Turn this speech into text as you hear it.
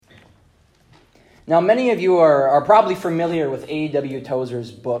Now, many of you are probably familiar with A.W.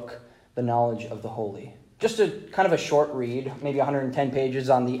 Tozer's book, The Knowledge of the Holy. Just a kind of a short read, maybe 110 pages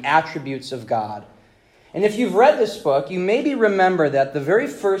on the attributes of God. And if you've read this book, you maybe remember that the very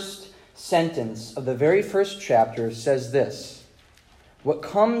first sentence of the very first chapter says this: what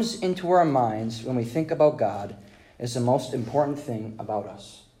comes into our minds when we think about God is the most important thing about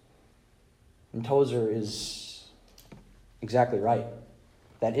us. And Tozer is exactly right.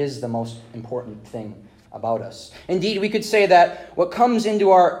 That is the most important thing about us. Indeed, we could say that what comes into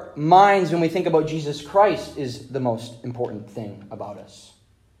our minds when we think about Jesus Christ is the most important thing about us.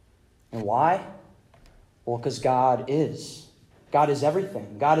 And why? Well, because God is. God is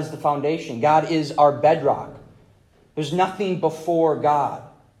everything. God is the foundation. God is our bedrock. There's nothing before God.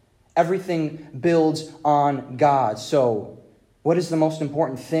 Everything builds on God. So, what is the most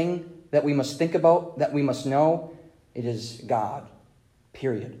important thing that we must think about, that we must know? It is God.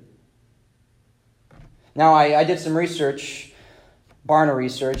 Period. Now, I did some research, Barna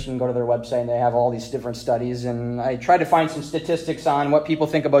Research. You can go to their website and they have all these different studies. And I tried to find some statistics on what people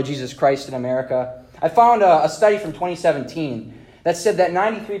think about Jesus Christ in America. I found a study from 2017 that said that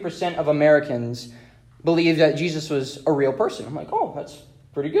 93% of Americans believe that Jesus was a real person. I'm like, oh, that's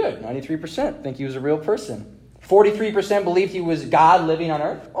pretty good. 93% think he was a real person. 43% believed he was God living on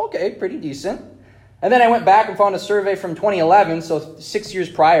earth. Okay, pretty decent. And then I went back and found a survey from 2011, so 6 years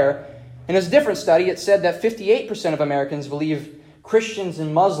prior. And it's a different study. It said that 58% of Americans believe Christians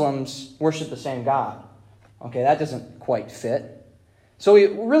and Muslims worship the same God. Okay, that doesn't quite fit. So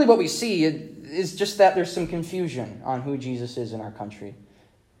really what we see is just that there's some confusion on who Jesus is in our country.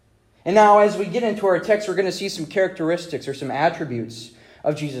 And now as we get into our text, we're going to see some characteristics or some attributes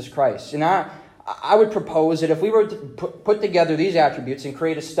of Jesus Christ. And I would propose that if we were to put together these attributes and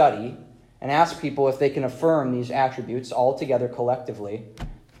create a study and ask people if they can affirm these attributes all together collectively,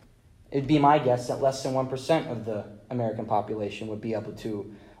 it'd be my guess that less than 1% of the American population would be able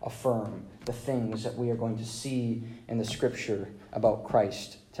to affirm the things that we are going to see in the Scripture about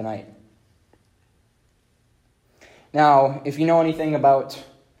Christ tonight. Now, if you know anything about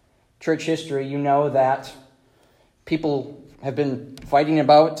church history, you know that people have been fighting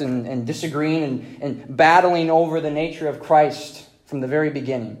about and disagreeing and battling over the nature of Christ from the very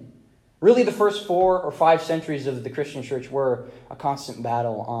beginning. Really, the first 4 or 5 centuries of the Christian church were a constant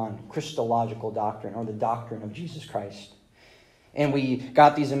battle on Christological doctrine, or the doctrine of Jesus Christ. And we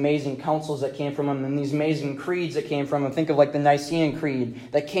got these amazing councils that came from them, and these amazing creeds that came from them. Think of like the Nicene Creed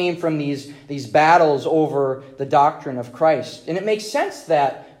that came from these battles over the doctrine of Christ. And it makes sense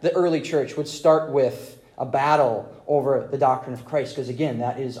that the early church would start with a battle over the doctrine of Christ, because again,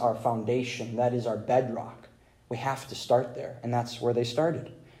 that is our foundation, that is our bedrock. We have to start there, and that's where they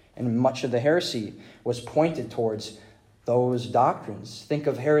started. And much of the heresy was pointed towards those doctrines. Think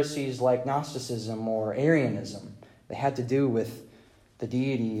of heresies like Gnosticism or Arianism. They had to do with the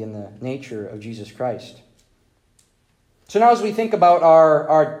deity and the nature of Jesus Christ. So now as we think about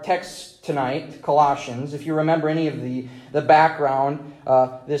our text tonight, Colossians, if you remember any of the background,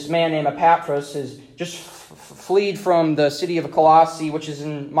 this man named Epaphras has just fled from the city of Colossae, which is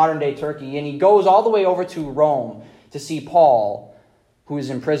in modern-day Turkey, and he goes all the way over to Rome to see Paul, who is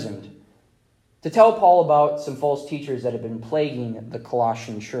imprisoned, to tell Paul about some false teachers that had been plaguing the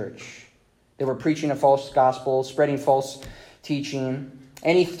Colossian church. They were preaching a false gospel, spreading false teaching,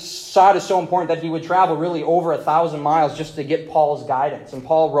 and he saw it as so important that he would travel really over 1,000 miles just to get Paul's guidance. And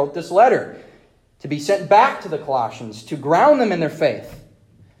Paul wrote this letter to be sent back to the Colossians to ground them in their faith.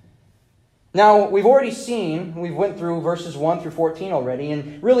 Now, we've went through verses 1 through 14 already,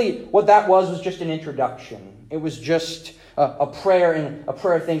 and really what that was just an introduction. It was just a prayer and a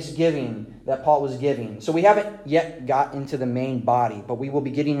prayer of thanksgiving that Paul was giving. So we haven't yet got into the main body, but we will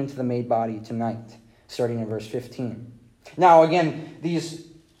be getting into the main body tonight, starting in verse 15. Now, again, these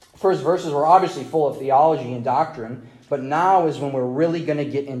first verses were obviously full of theology and doctrine, but now is when we're really going to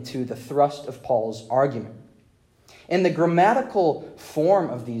get into the thrust of Paul's argument. And the grammatical form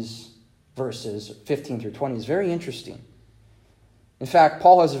of these verses, 15 through 20, is very interesting. In fact,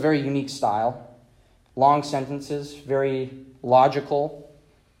 Paul has a very unique style. Long sentences, very logical.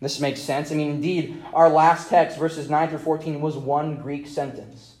 This makes sense. I mean, indeed, our last text, verses 9 through 14, was one Greek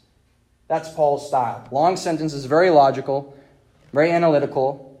sentence. That's Paul's style. Long sentences, very logical, very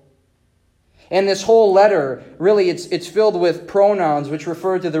analytical. And this whole letter, really, it's filled with pronouns which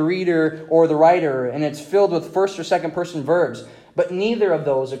refer to the reader or the writer, and it's filled with first or second person verbs. But neither of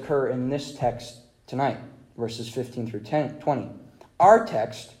those occur in this text tonight, verses 15 through 20. Our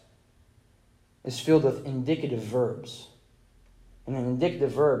text is filled with indicative verbs. And an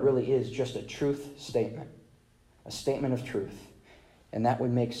indicative verb really is just a truth statement, a statement of truth. And that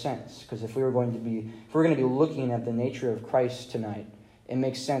would make sense, because if we're going to be looking at the nature of Christ tonight, it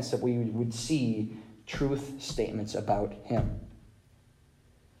makes sense that we would see truth statements about him.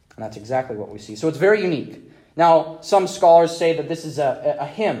 And that's exactly what we see. So it's very unique. Now, some scholars say that this is a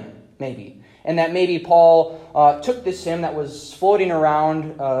hymn, maybe, and that maybe Paul took this hymn that was floating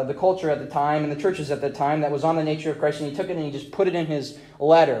around the culture at the time and the churches at the time that was on the nature of Christ, and he took it and he just put it in his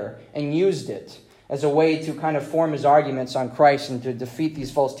letter and used it as a way to kind of form his arguments on Christ and to defeat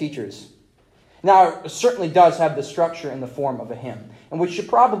these false teachers. Now, it certainly does have the structure and the form of a hymn, and we should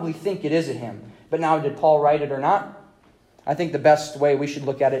probably think it is a hymn. But now, did Paul write it or not? I think the best way we should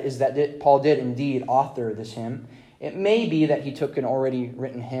look at it is that Paul did indeed author this hymn. It may be that he took an already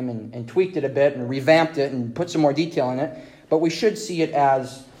written hymn and tweaked it a bit and revamped it and put some more detail in it, but we should see it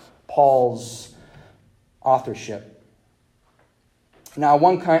as Paul's authorship. Now,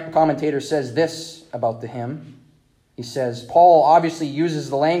 one commentator says this about the hymn. He says, Paul obviously uses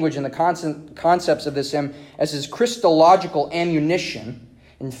the language and the concepts of this hymn as his Christological ammunition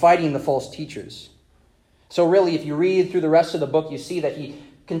in fighting the false teachers. So really, if you read through the rest of the book, you see that he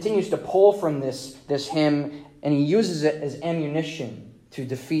continues to pull from this hymn, and he uses it as ammunition to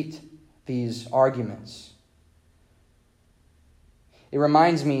defeat these arguments. It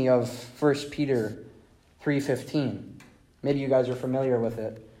reminds me of 1 Peter 3:15. Maybe you guys are familiar with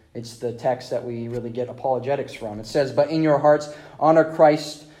it. It's the text that we really get apologetics from. It says, "But in your hearts honor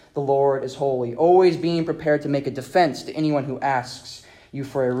Christ the Lord as holy, always being prepared to make a defense to anyone who asks you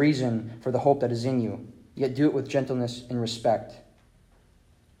for a reason for the hope that is in you. Yet do it with gentleness and respect."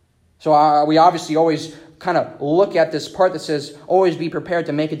 So we obviously always kind of look at this part that says, always be prepared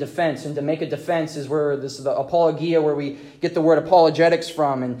to make a defense. And to make a defense is where this is the apologia, where we get the word apologetics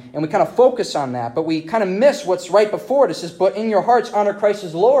from. And we kind of focus on that. But we kind of miss what's right before it. It says, but in your hearts honor Christ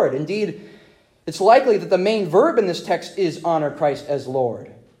as Lord. Indeed, it's likely that the main verb in this text is honor Christ as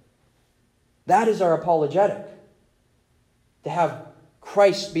Lord. That is our apologetic. To have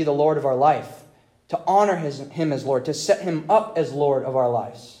Christ be the Lord of our life. To honor him as Lord. To set him up as Lord of our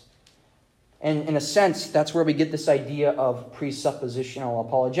lives. And in a sense, that's where we get this idea of presuppositional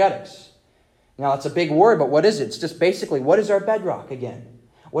apologetics. Now, it's a big word, but what is it? It's just basically, what is our bedrock again?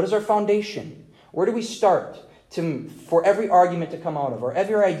 What is our foundation? Where do we start for every argument to come out of, or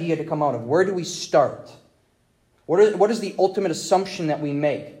every idea to come out of? Where do we start? What is the ultimate assumption that we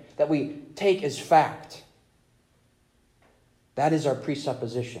make, that we take as fact? That is our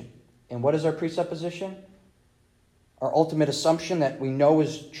presupposition. And what is our presupposition? Our ultimate assumption that we know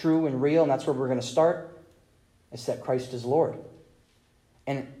is true and real, and that's where we're going to start, is that Christ is Lord.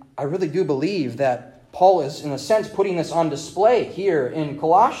 And I really do believe that Paul is, in a sense, putting this on display here in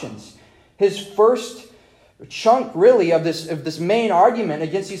Colossians. His first chunk, really, of this main argument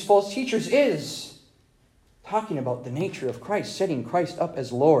against these false teachers is talking about the nature of Christ, setting Christ up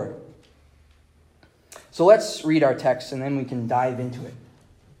as Lord. So let's read our text, and then we can dive into it.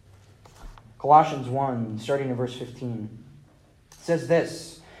 Colossians 1, starting in verse 15, says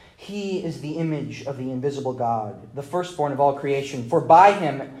this, "He is the image of the invisible God, the firstborn of all creation. For by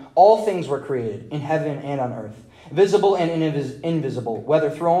him all things were created, in heaven and on earth, visible and invisible, whether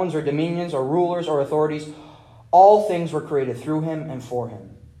thrones or dominions or rulers or authorities. All things were created through him and for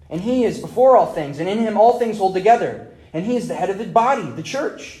him. And he is before all things, and in him all things hold together. And he is the head of the body, the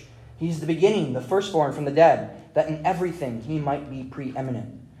church. He is the beginning, the firstborn from the dead, that in everything he might be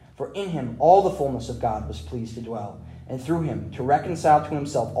preeminent. For in him all the fullness of God was pleased to dwell, and through him to reconcile to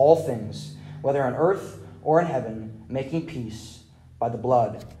himself all things, whether on earth or in heaven, making peace by the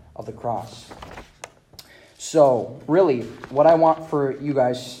blood of the cross." So, really, what I want for you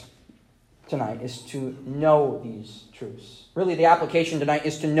guys tonight is to know these truths. Really, the application tonight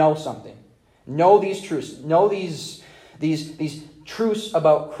is to know something. Know these truths. Know these truths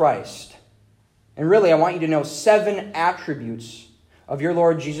about Christ. And really, I want you to know 7 attributes of your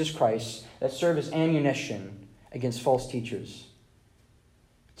Lord Jesus Christ that serve as ammunition against false teachers.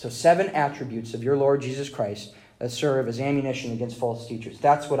 So 7 attributes of your Lord Jesus Christ that serve as ammunition against false teachers.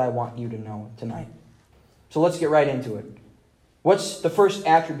 That's what I want you to know tonight. So let's get right into it. What's the first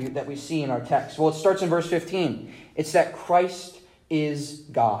attribute that we see in our text? Well, it starts in verse 15. It's that Christ is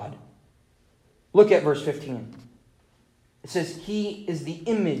God. Look at verse 15. It says, "He is the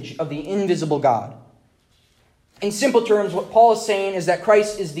image of the invisible God." In simple terms, what Paul is saying is that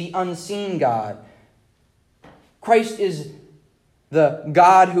Christ is the unseen God. Christ is the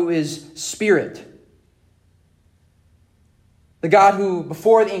God who is spirit. The God who,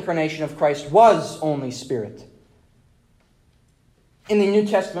 before the incarnation of Christ, was only spirit. In the New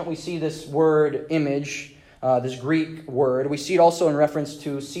Testament, we see this word image, this Greek word. We see it also in reference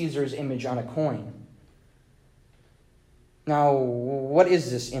to Caesar's image on a coin. Now, what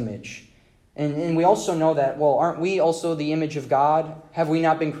is this image? And we also know that, well, aren't we also the image of God? Have we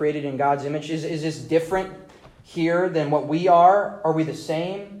not been created in God's image? Is this different here than what we are? Are we the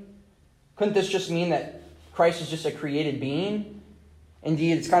same? Couldn't this just mean that Christ is just a created being?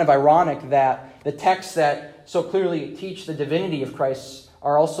 Indeed, it's kind of ironic that the texts that so clearly teach the divinity of Christ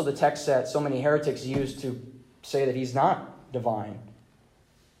are also the texts that so many heretics use to say that he's not divine.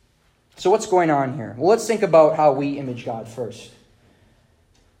 So what's going on here? Well, let's think about how we image God first.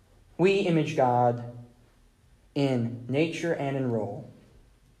 We image God in nature and in role.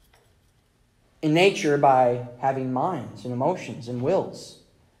 In nature by having minds and emotions and wills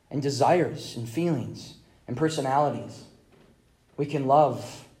and desires and feelings and personalities. We can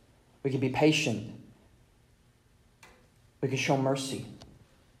love. We can be patient. We can show mercy.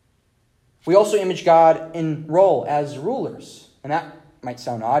 We also image God in role as rulers. And that might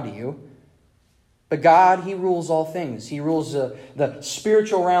sound odd to you. But God, he rules all things. He rules the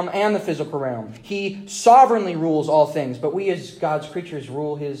spiritual realm and the physical realm. He sovereignly rules all things. But we as God's creatures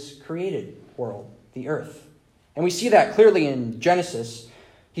rule his created world, the earth. And we see that clearly in Genesis.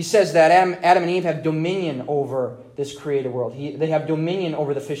 He says that Adam and Eve have dominion over this created world. They have dominion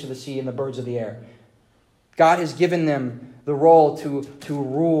over the fish of the sea and the birds of the air. God has given them the role to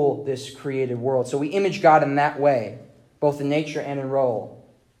rule this created world. So we image God in that way, both in nature and in role.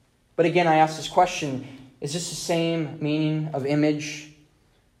 But again, I ask this question, is this the same meaning of image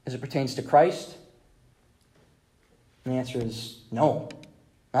as it pertains to Christ? And the answer is no,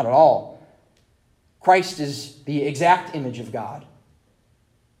 not at all. Christ is the exact image of God.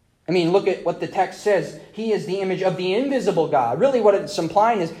 I mean, look at what the text says. He is the image of the invisible God. Really what it's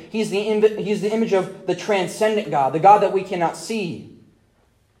implying is he's the image of the transcendent God, the God that we cannot see,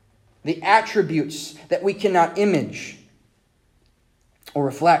 the attributes that we cannot image or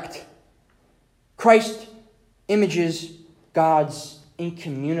reflect. Christ images God's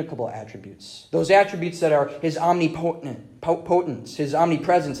incommunicable attributes. Those attributes that are his omnipotence, his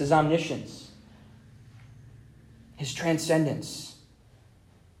omnipresence, his omniscience, his transcendence.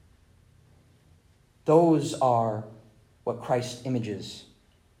 Those are what Christ images.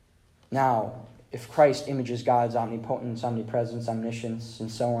 Now, if Christ images God's omnipotence, omnipresence, omniscience,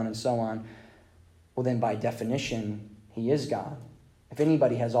 and so on, well then by definition, he is God. If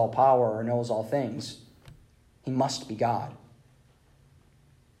anybody has all power or knows all things, he must be God.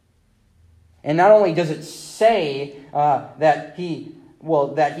 And not only does it say that he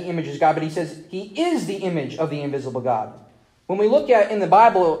images God, but he says he is the image of the invisible God. When we look at in the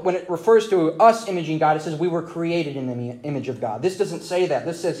Bible, when it refers to us imaging God, it says we were created in the image of God. This doesn't say that.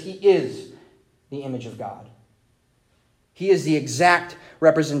 This says he is the image of God. He is the exact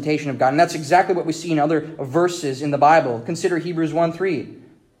representation of God. And that's exactly what we see in other verses in the Bible. Consider Hebrews 1:3.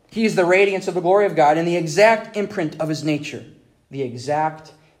 He is the radiance of the glory of God and the exact imprint of his nature. The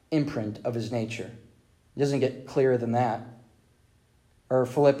exact imprint of his nature. It doesn't get clearer than that. Or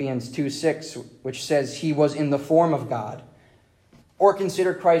Philippians 2:6, which says he was in the form of God. Or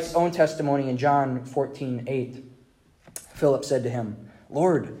consider Christ's own testimony in John 14:8. Philip said to him,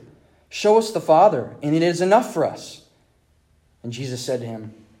 Lord, show us the Father, and it is enough for us. And Jesus said to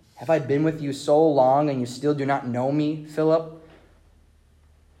him, have I been with you so long, and you still do not know me, Philip?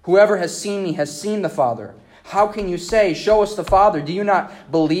 Whoever has seen me has seen the Father. How can you say, show us the Father? Do you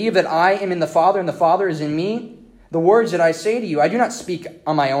not believe that I am in the Father, and the Father is in me? The words that I say to you, I do not speak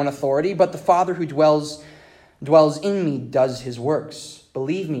on my own authority, but the Father who dwells in me does his works.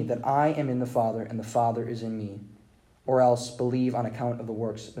 Believe me that I am in the Father, and the Father is in me. Or else believe on account of the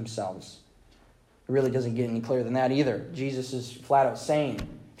works themselves. It really doesn't get any clearer than that either. Jesus is flat out saying,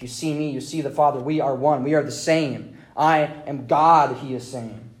 if you see me, you see the Father. We are one. We are the same. I am God, he is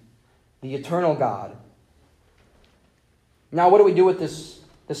saying. The eternal God. Now, what do we do with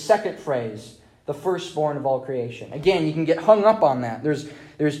the second phrase? The firstborn of all creation. Again, you can get hung up on that.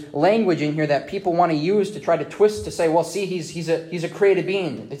 There's language in here that people want to use to try to twist to say, well, see, he's a created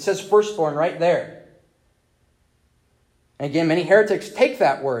being. It says firstborn right there. And again, many heretics take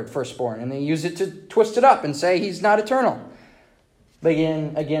that word, firstborn, and they use it to twist it up and say he's not eternal. But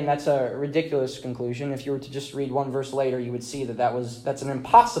again, that's a ridiculous conclusion. If you were to just read one verse later, you would see that's an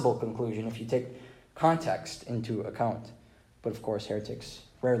impossible conclusion if you take context into account. But of course, heretics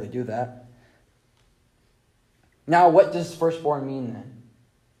rarely do that. Now, what does firstborn mean then?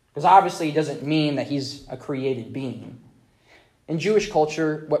 Because obviously it doesn't mean that he's a created being. In Jewish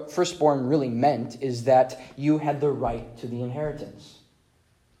culture, what firstborn really meant is that you had the right to the inheritance.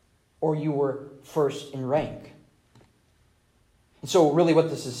 Or you were first in rank. And so really what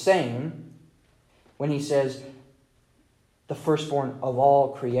this is saying, when he says the firstborn of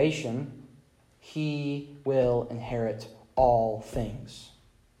all creation, he will inherit all things.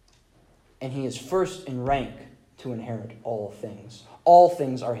 And he is first in rank to inherit all things. All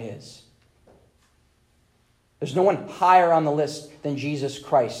things are his. There's no one higher on the list than Jesus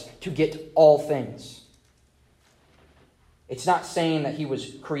Christ to get all things. It's not saying that he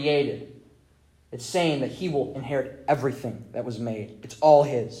was created. It's saying that he will inherit everything that was made. It's all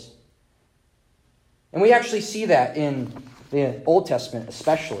his. And we actually see that in the Old Testament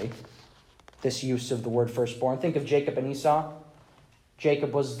especially, this use of the word firstborn. Think of Jacob and Esau.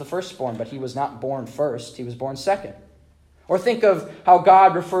 Jacob was the firstborn, but he was not born first. He was born second. Or think of how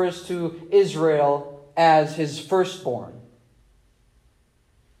God refers to Israel as his firstborn.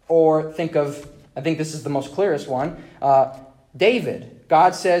 Or think of, I think this is the most clearest one, David.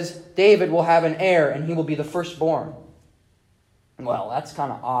 God says David will have an heir and he will be the firstborn. Well, that's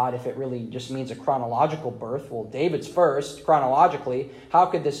kind of odd if it really just means a chronological birth. Well, David's first, chronologically. How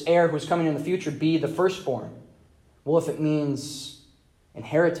could this heir who's coming in the future be the firstborn? Well, if it means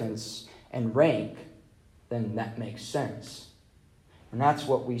inheritance and rank, then that makes sense. And that's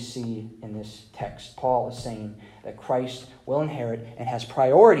what we see in this text. Paul is saying that Christ will inherit and has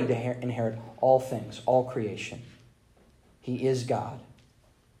priority to inherit all things, all creation. He is God.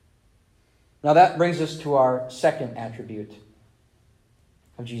 Now that brings us to our second attribute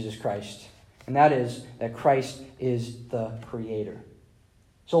of Jesus Christ, and that is that Christ is the Creator.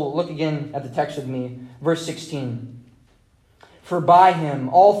 So look again at the text with me, verse 16. For by him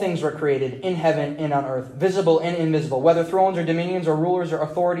all things were created, in heaven and on earth, visible and invisible, whether thrones or dominions or rulers or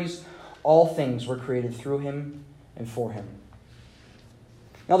authorities, all things were created through him and for him.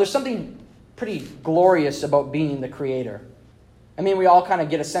 Now there's something pretty glorious about being the Creator. I mean, we all kind of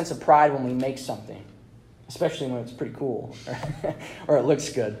get a sense of pride when we make something, especially when it's pretty cool or it looks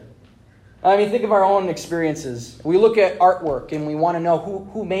good. I mean, think of our own experiences. We look at artwork and we want to know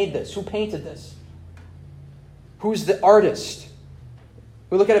who made this, who painted this, who's the artist.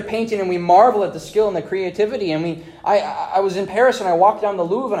 We look at a painting and we marvel at the skill and the creativity. And I was in Paris and I walked down the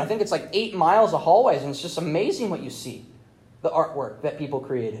Louvre and I think it's like 8 miles of hallways and it's just amazing what you see, the artwork that people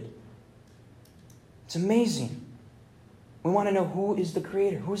created. It's amazing. We want to know who is the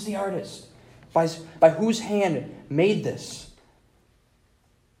creator, who's the artist, by whose hand made this.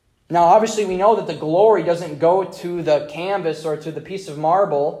 Now, obviously, we know that the glory doesn't go to the canvas or to the piece of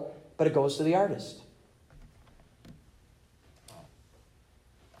marble, but it goes to the artist.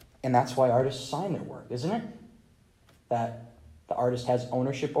 And that's why artists sign their work, isn't it? That the artist has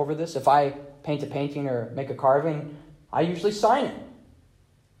ownership over this. If I paint a painting or make a carving, I usually sign it.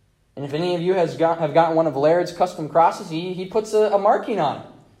 And if any of you have gotten one of Laird's custom crosses, he puts a marking on it.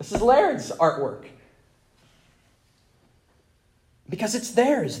 This is Laird's artwork. Because it's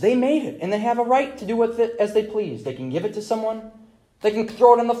theirs. They made it. And they have a right to do with it as they please. They can give it to someone. They can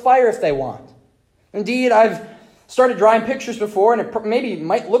throw it in the fire if they want. Indeed, I've started drawing pictures before, and it maybe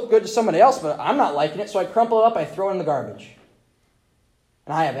might look good to somebody else, but I'm not liking it, so I crumple it up, I throw it in the garbage.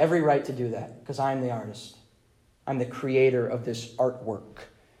 And I have every right to do that, because I'm the artist. I'm the creator of this artwork.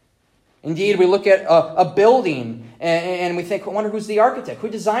 Indeed, we look at a building, and we think, I wonder who's the architect, who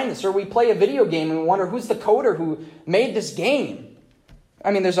designed this? Or we play a video game, and we wonder who's the coder who made this game?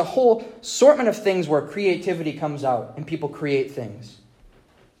 I mean, there's a whole assortment of things where creativity comes out, and people create things.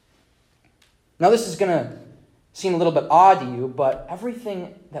 Now, this is going to seem a little bit odd to you, but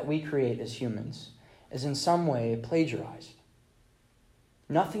everything that we create as humans is in some way plagiarized.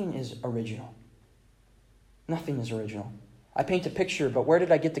 Nothing is original. Nothing is original. I paint a picture, but where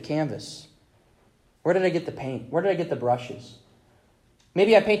did I get the canvas? Where did I get the paint? Where did I get the brushes?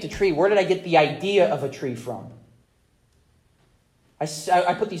 Maybe I paint a tree. Where did I get the idea of a tree from?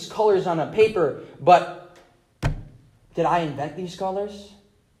 I put these colors on a paper, but did I invent these colors?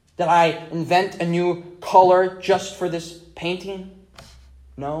 Did I invent a new color just for this painting?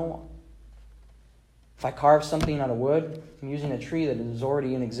 No. If I carve something out of wood, I'm using a tree that is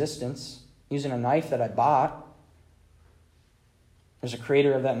already in existence, using a knife that I bought. There's a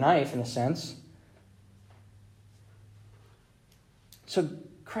creator of that knife, in a sense. So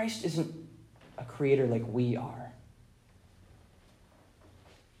Christ isn't a creator like we are.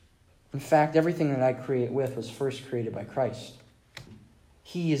 In fact, everything that I create with was first created by Christ.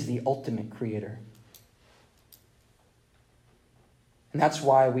 He is the ultimate creator. And that's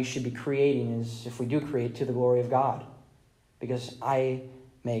why we should be creating, is if we do create, to the glory of God. Because I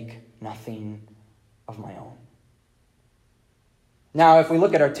make nothing of my own. Now, if we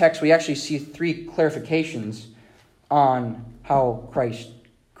look at our text, we actually see 3 clarifications on how Christ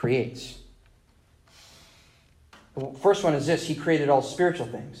creates. The first one is this: He created all spiritual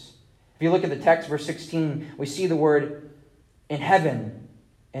things. If you look at the text, verse 16, we see the word in heaven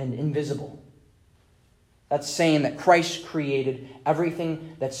and invisible. That's saying that Christ created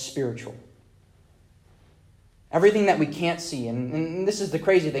everything that's spiritual. Everything that we can't see. And this is the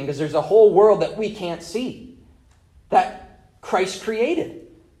crazy thing, because there's a whole world that we can't see that Christ created.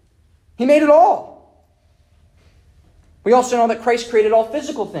 He made it all. We also know that Christ created all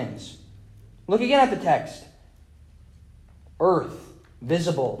physical things. Look again at the text. Earth,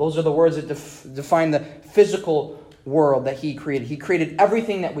 visible. Those are the words that define the physical world that He created. He created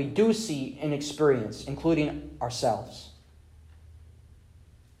everything that we do see and experience, including ourselves.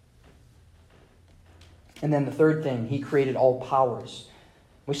 And then the third thing, He created all powers.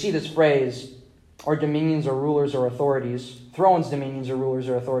 We see this phrase, or dominions or rulers or authorities. Thrones, dominions or rulers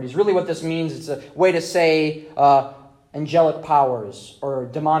or authorities. Really what this means, it's a way to say angelic powers or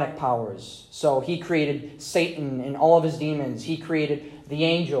demonic powers. So He created Satan and all of his demons. He created the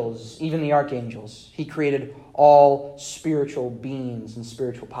angels, even the archangels. He created all spiritual beings and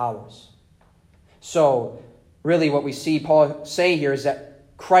spiritual powers. So really what we see Paul say here is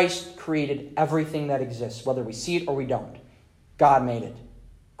that Christ created everything that exists, whether we see it or we don't. God made it.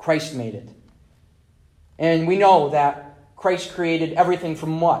 Christ made it. And we know that Christ created everything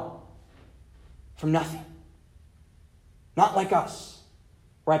from what? From nothing. Not like us,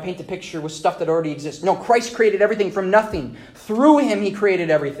 where I paint the picture with stuff that already exists. No, Christ created everything from nothing. Through Him, He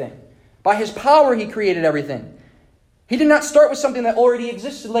created everything. By His power, He created everything. He did not start with something that already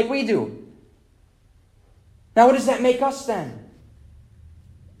existed like we do. Now, what does that make us then?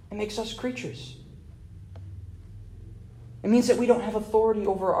 It makes us creatures. It means that we don't have authority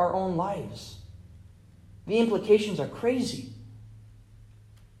over our own lives. The implications are crazy.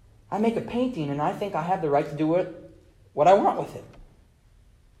 I make a painting and I think I have the right to do what I want with it.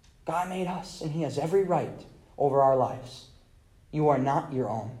 God made us and He has every right over our lives. You are not your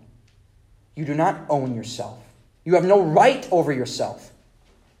own. You do not own yourself. You have no right over yourself.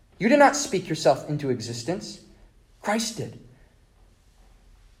 You did not speak yourself into existence. Christ did.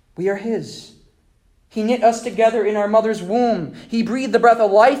 We are His. He knit us together in our mother's womb. He breathed the breath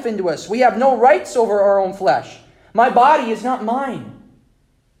of life into us. We have no rights over our own flesh. My body is not mine.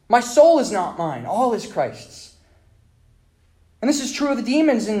 My soul is not mine. All is Christ's. And this is true of the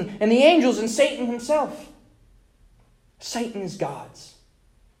demons and the angels and Satan himself. Satan is God's.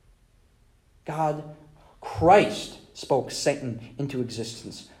 Christ spoke Satan into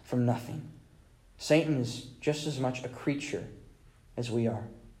existence from nothing. Satan is just as much a creature as we are.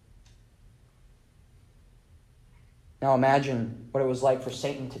 Now imagine what it was like for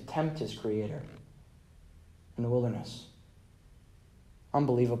Satan to tempt his Creator in the wilderness.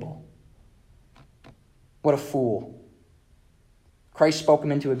 Unbelievable. What a fool. Christ spoke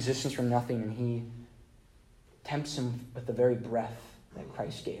him into existence from nothing, and He tempts him with the very breath that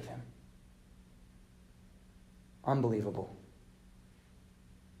Christ gave him. Unbelievable.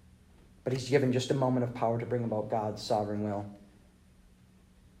 But He's given just a moment of power to bring about God's sovereign will.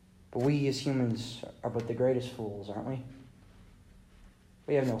 But we as humans are but the greatest fools, aren't we?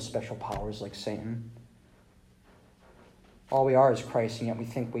 We have no special powers like Satan. All we are is Christ, and yet we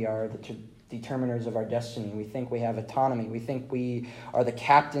think we are the determiners of our destiny. We think we have autonomy. We think we are the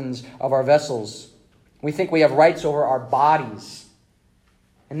captains of our vessels. We think we have rights over our bodies.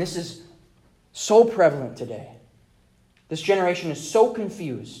 And this is so prevalent today. This generation is so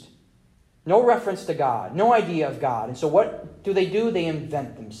confused. No reference to God, no idea of God. And so what do? They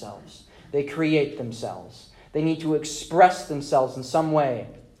invent themselves. They create themselves. They need to express themselves in some way.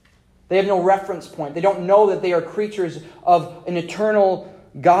 They have no reference point. They don't know that they are creatures of an eternal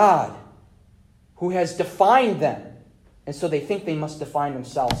God who has defined them. And so they think they must define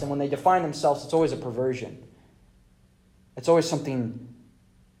themselves. And when they define themselves, it's always a perversion. It's always something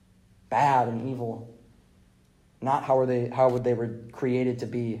bad and evil. Not how they were created to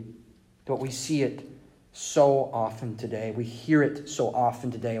be. But we see it so often today. We hear it so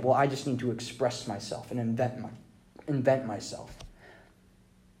often today. Well, I just need to express myself and invent myself.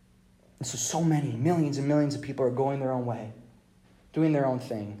 And so many, millions and millions of people are going their own way, doing their own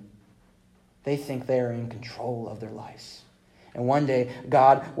thing. They think they are in control of their lives. And one day,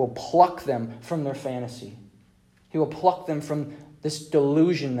 God will pluck them from their fantasy. He will pluck them from this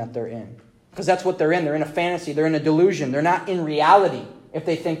delusion that they're in. Because that's what they're in. They're in a fantasy. They're in a delusion. They're not in reality if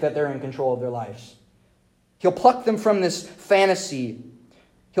they think that they're in control of their lives. He'll pluck them from this fantasy.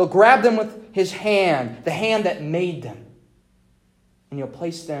 He'll grab them with His hand, the hand that made them. And He'll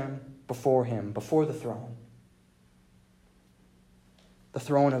place them before Him, before the throne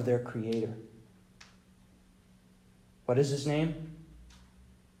of their Creator. What is His name?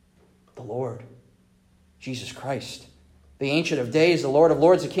 The Lord, Jesus Christ. The Ancient of Days, the Lord of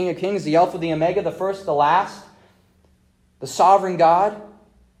Lords, the King of Kings, the Alpha, the Omega, the first, the last, the sovereign God.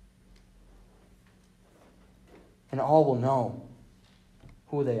 And all will know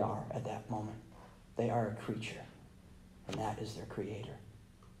who they are at that moment. They are a creature, and that is their Creator.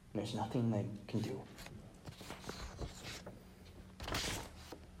 And there's nothing they can do.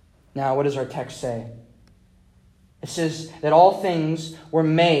 Now, what does our text say? It says that all things were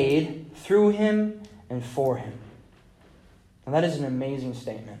made through him and for him. And that is an amazing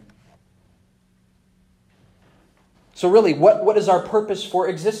statement. So really, what is our purpose for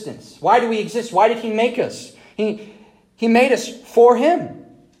existence? Why do we exist? Why did he make us? He made us for him.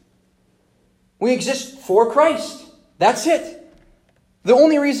 We exist for Christ. That's it. The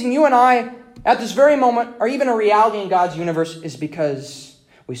only reason you and I, at this very moment, are even a reality in God's universe is because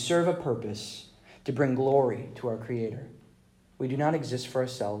we serve a purpose to bring glory to our Creator. We do not exist for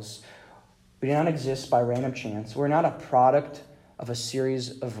ourselves. We do not exist by random chance. We're not a product of a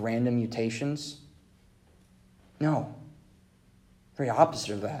series of random mutations. No. Very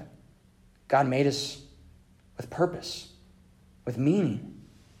opposite of that. God made us with purpose, with meaning.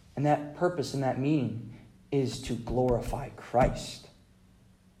 And that purpose and that meaning is to glorify Christ.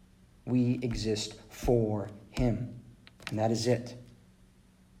 We exist for him. And that is it.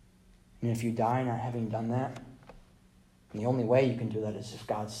 And if you die not having done that, and the only way you can do that is if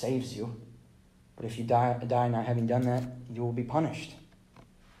God saves you. But if you die not having done that, you will be punished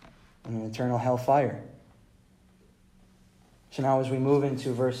in an eternal hellfire. So now as we move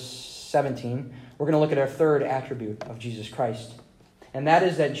into verse 17, we're going to look at our third attribute of Jesus Christ. And that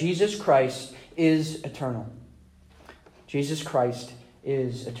is that Jesus Christ is eternal. Jesus Christ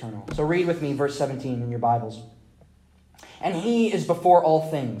is eternal. So read with me verse 17 in your Bibles. And he is before all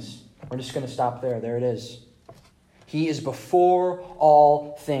things. We're just going to stop there. There it is. He is before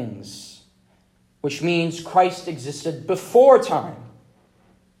all things. Which means Christ existed before time.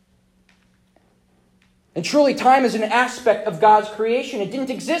 And truly, time is an aspect of God's creation. It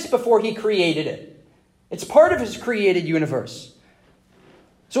didn't exist before he created it. It's part of his created universe.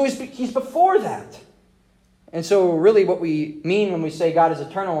 So he's before that. And so really what we mean when we say God is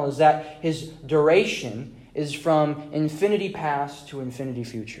eternal is that his duration is from infinity past to infinity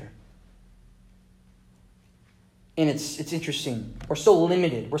future. And it's interesting. We're so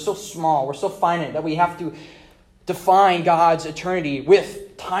limited. We're so small. We're so finite that we have to define God's eternity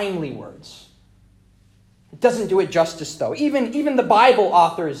with timely words. It doesn't do it justice, though. Even the Bible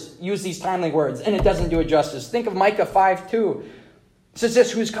authors use these timely words, and it doesn't do it justice. Think of Micah 5:2. It says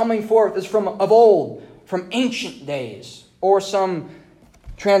this, who's coming forth is from of old, from ancient days. Or some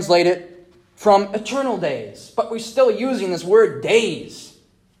translate it from eternal days. But we're still using this word days.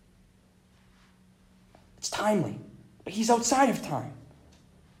 It's timely. But he's outside of time.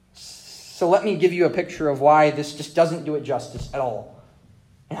 So let me give you a picture of why this just doesn't do it justice at all.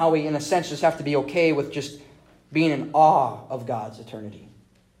 And how we, in a sense, just have to be okay with just being in awe of God's eternity.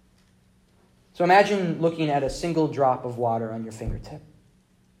 So imagine looking at a single drop of water on your fingertip.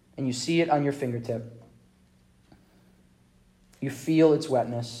 And you see it on your fingertip. You feel its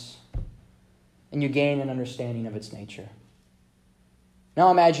wetness. And you gain an understanding of its nature. Now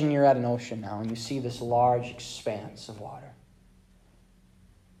imagine you're at an ocean now and you see this large expanse of water.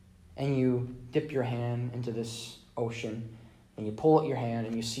 And you dip your hand into this ocean and you pull out your hand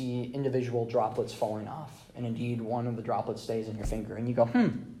and you see individual droplets falling off. And indeed, one of the droplets stays in your finger. And you go,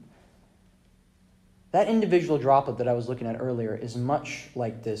 that individual droplet that I was looking at earlier is much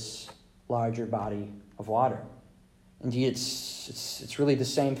like this larger body of water. Indeed, it's really the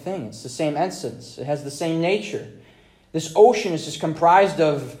same thing. It's the same essence. It has the same nature. This ocean is just comprised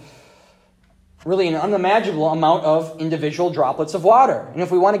of really an unimaginable amount of individual droplets of water. And if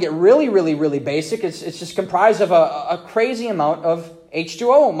we want to get really, really, really basic, it's just comprised of a crazy amount of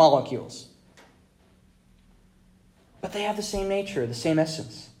H2O molecules. But they have the same nature, the same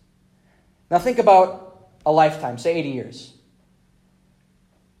essence. Now think about a lifetime, say 80 years.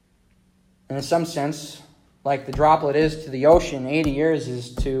 And in some sense, like the droplet is to the ocean, 80 years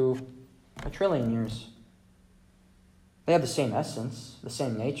is to 1 trillion years. They have the same essence, the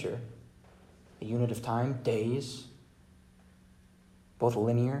same nature. A unit of time, days, both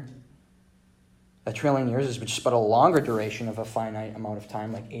linear. 1 trillion years is just but a longer duration of a finite amount of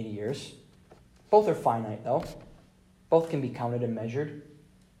time, like 80 years. Both are finite, though. Both can be counted and measured.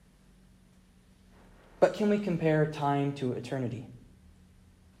 But can we compare time to eternity?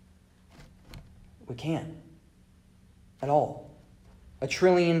 We can't. At all. 1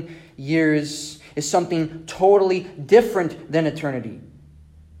 trillion years is something totally different than eternity.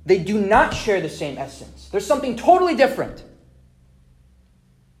 They do not share the same essence. There's something totally different.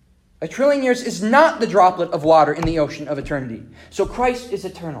 1 trillion years is not the droplet of water in the ocean of eternity. So Christ is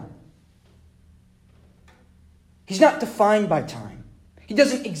eternal. He's not defined by time. He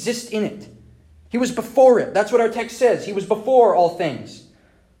doesn't exist in it. He was before it. That's what our text says. He was before all things.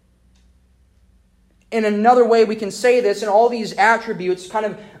 In another way we can say this, and all these attributes kind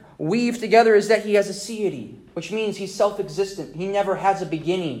of weave together, is that he has aseity, which means he's self-existent. He never has a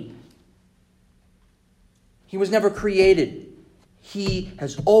beginning. He was never created. He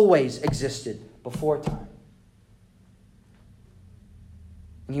has always existed before time.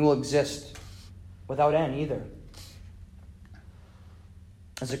 And he will exist without end either.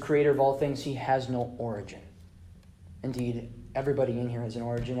 As the creator of all things, he has no origin. Indeed, everybody in here has an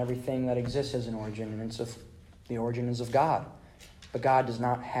origin. Everything that exists has an origin, and the origin is of God. But God does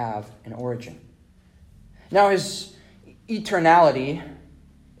not have an origin. Now, his eternality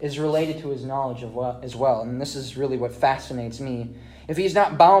is related to his knowledge as well, and this is really what fascinates me. If he's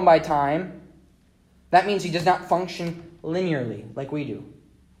not bound by time, that means he does not function linearly like we do.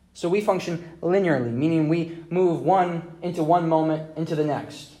 So we function linearly, meaning we move one moment into the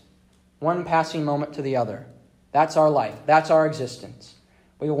next. One passing moment to the other. That's our life. That's our existence.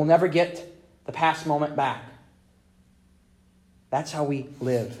 We will never get the past moment back. That's how we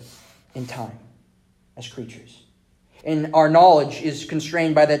live in time as creatures. And our knowledge is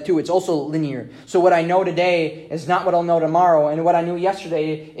constrained by that too. It's also linear. So what I know today is not what I'll know tomorrow, and what I knew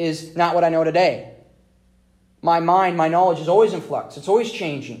yesterday is not what I know today. My mind, my knowledge is always in flux. It's always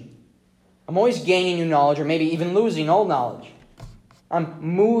changing. I'm always gaining new knowledge, or maybe even losing old knowledge. I'm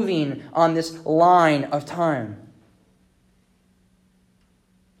moving on this line of time.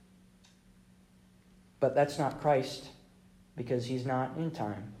 But that's not Christ, because he's not in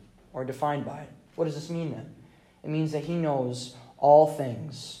time or defined by it. What does this mean then? It means that he knows all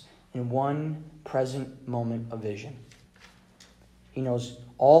things in one present moment of vision. He knows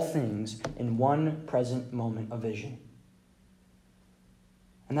all things in one present moment of vision.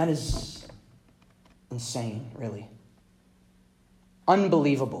 And that is insane, really.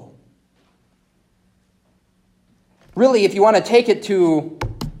 Unbelievable. Really, if you want to take it to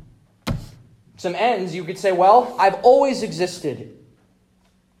some ends, you could say, well, I've always existed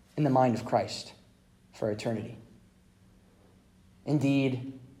in the mind of Christ for eternity.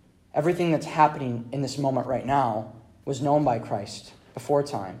 Indeed, everything that's happening in this moment right now was known by Christ before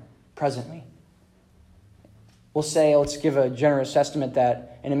time, presently. We'll say, let's give a generous estimate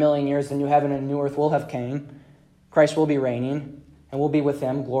that in 1,000,000 years the new heaven and new earth will have came. Christ will be reigning, and we'll be with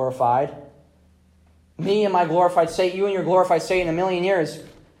him, glorified. Me and my glorified state, you and your glorified state in 1,000,000 years,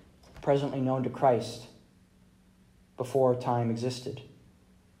 presently known to Christ before time existed.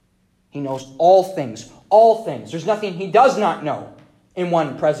 He knows all things, all things. There's nothing he does not know in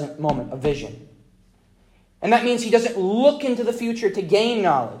one present moment of vision. And that means he doesn't look into the future to gain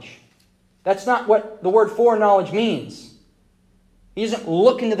knowledge. That's not what the word foreknowledge means. He doesn't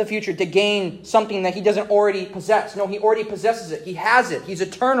look into the future to gain something that he doesn't already possess. No, he already possesses it. He has it. He's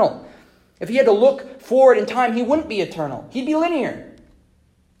eternal. If he had to look forward in time, he wouldn't be eternal. He'd be linear.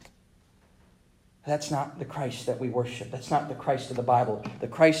 That's not the Christ that we worship. That's not the Christ of the Bible. The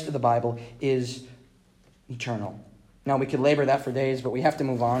Christ of the Bible is eternal. Now, we could labor that for days, but we have to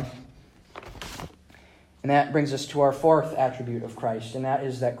move on. And that brings us to our fourth attribute of Christ, and that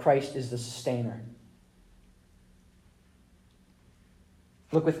is that Christ is the sustainer.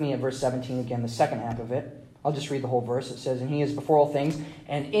 Look with me at verse 17 again, the second half of it. I'll just read the whole verse. It says, "And he is before all things,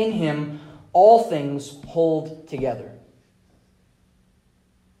 and in him all things hold together."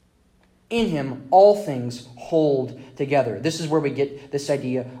 In him, all things hold together. This is where we get this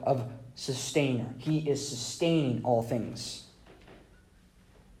idea of sustainer. He is sustaining all things.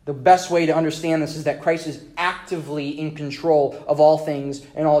 The best way to understand this is that Christ is actively in control of all things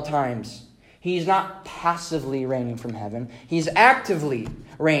and all times. He's not passively reigning from heaven. He's actively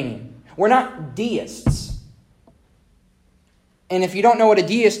reigning. We're not deists. And if you don't know what a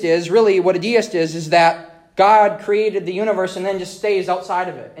deist is, really what a deist is that God created the universe and then just stays outside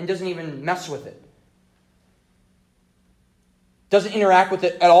of it and doesn't even mess with it. Doesn't interact with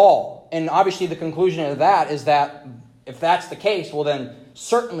it at all. And obviously the conclusion of that is that if that's the case, well then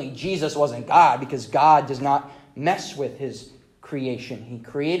certainly Jesus wasn't God, because God does not mess with his creation. He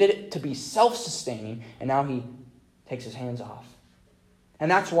created it to be self-sustaining, and now he takes his hands off. And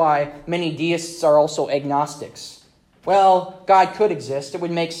that's why many deists are also agnostics. Well, God could exist. It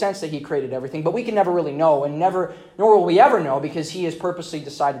would make sense that he created everything, but we can never really know, and nor will we ever know, because he has purposely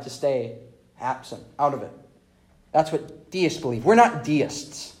decided to stay absent, out of it. That's what deists believe. We're not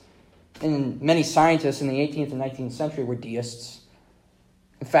deists. And many scientists in the 18th and 19th century were deists.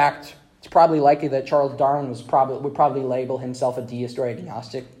 In fact, it's probably likely that Charles Darwin would probably label himself a deist or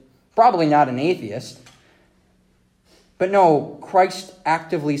agnostic. Probably not an atheist. But no, Christ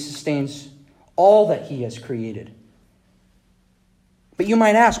actively sustains all that he has created. But you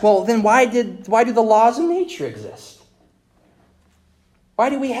might ask, well, then why do the laws of nature exist? Why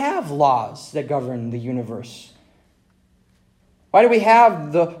do we have laws that govern the universe? Why do we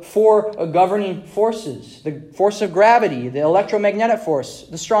have the four governing forces? The force of gravity, the electromagnetic force,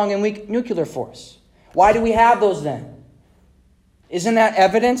 the strong and weak nuclear force. Why do we have those then? Isn't that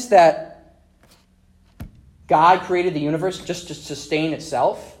evidence that God created the universe just to sustain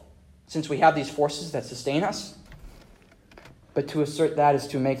itself, since we have these forces that sustain us? But to assert that is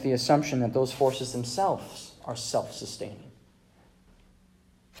to make the assumption that those forces themselves are self-sustaining.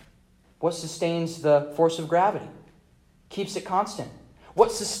 What sustains the force of gravity? Keeps it constant.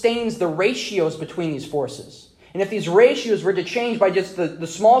 What sustains the ratios between these forces? And if these ratios were to change by just the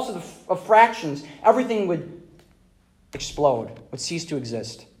smallest of fractions, everything would explode, would cease to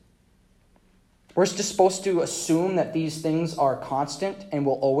exist. We're just supposed to assume that these things are constant and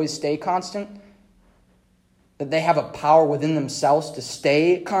will always stay constant? That they have a power within themselves to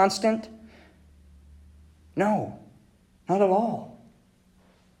stay constant? No, not at all.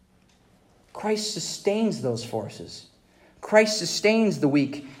 Christ sustains those forces. Christ sustains the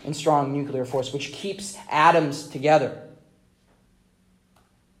weak and strong nuclear force, which keeps atoms together.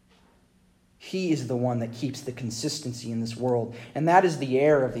 He is the one that keeps the consistency in this world, and that is the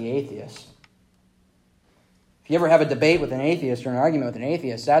error of the atheist. If you ever have a debate with an atheist or an argument with an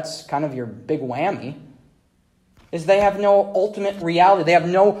atheist, that's kind of your big whammy, is they have no ultimate reality. They have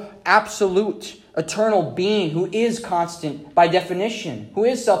no absolute eternal being who is constant by definition, who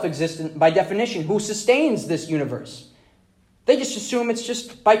is self-existent by definition, who sustains this universe. They just assume it's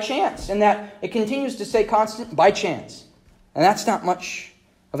just by chance, and that it continues to stay constant by chance. And that's not much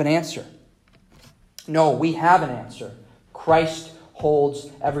of an answer. No, we have an answer. Christ holds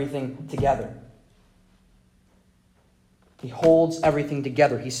everything together. He holds everything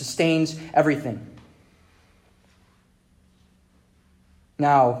together. He sustains everything.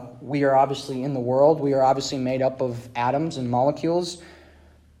 Now, we are obviously in the world. We are obviously made up of atoms and molecules.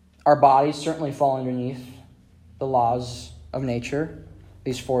 Our bodies certainly fall underneath the laws of nature,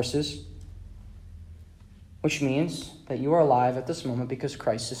 these forces, which means that you are alive at this moment because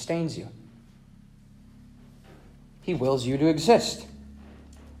Christ sustains you. He wills you to exist.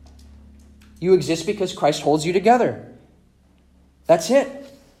 You exist because Christ holds you together. That's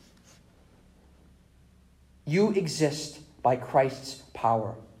it. You exist by Christ's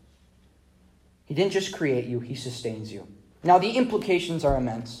power. He didn't just create you, He sustains you. Now, the implications are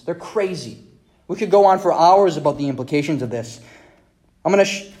immense. They're crazy. We could go on for hours about the implications of this. I'm going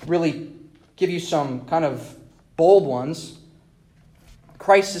to really give you some kind of bold ones.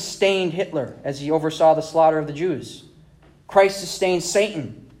 Christ sustained Hitler as he oversaw the slaughter of the Jews. Christ sustained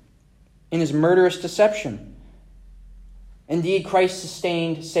Satan in his murderous deception. Indeed, Christ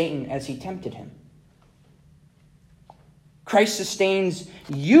sustained Satan as he tempted him. Christ sustains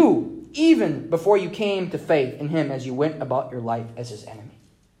you even before you came to faith in Him as you went about your life as His enemy.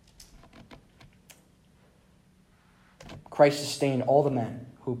 Christ sustained all the men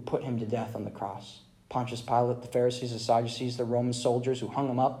who put Him to death on the cross. Pontius Pilate, the Pharisees, the Sadducees, the Roman soldiers who hung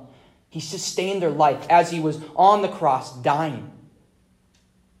Him up. He sustained their life as He was on the cross dying.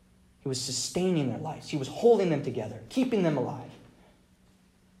 He was sustaining their lives. He was holding them together, keeping them alive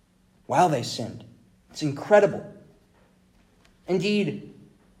while they sinned. It's incredible. Indeed,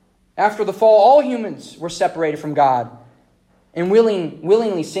 after the fall, all humans were separated from God and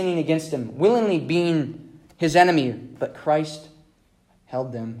willingly sinning against Him, willingly being His enemy, but Christ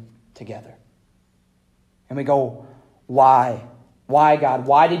held them together. And we go, why? Why, God?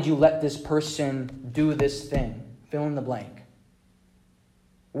 Why did you let this person do this thing? Fill in the blank.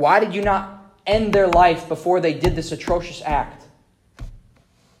 Why did you not end their life before they did this atrocious act?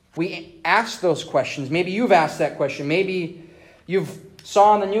 We ask those questions. Maybe you've asked that question. Maybe you've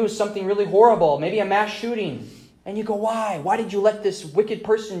saw on the news something really horrible, maybe a mass shooting, and you go, why? Why did you let this wicked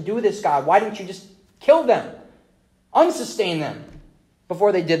person do this, God? Why didn't you just kill them, unsustain them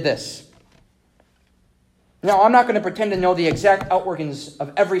before they did this? Now, I'm not going to pretend to know the exact outworkings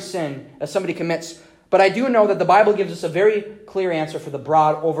of every sin that somebody commits, but I do know that the Bible gives us a very clear answer for the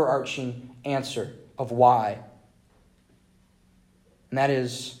broad, overarching answer of why. And that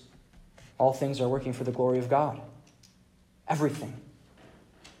is, all things are working for the glory of God. Everything.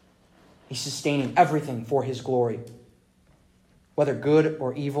 He's sustaining everything for His glory. Whether good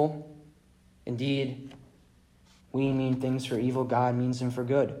or evil. Indeed, we mean things for evil, God means them for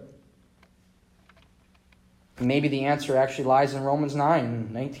good. And maybe the answer actually lies in Romans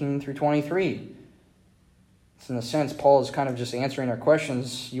 9, 19 through 23. It's in a sense, Paul is kind of just answering our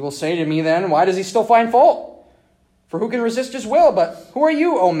questions. You will say to me then, why does he still find fault? For who can resist his will? But who are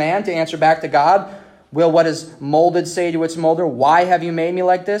you, O man, to answer back to God? Will what is molded say to its molder, why have you made me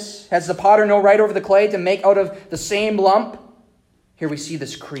like this? Has the potter no right over the clay to make out of the same lump? Here we see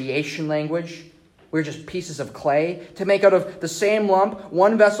this creation language. We're just pieces of clay to make out of the same lump,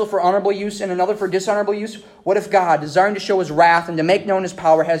 one vessel for honorable use and another for dishonorable use. What if God, desiring to show his wrath and to make known his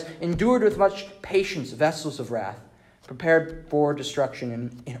power, has endured with much patience vessels of wrath, prepared for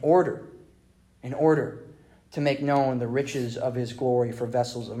destruction in order to make known the riches of his glory for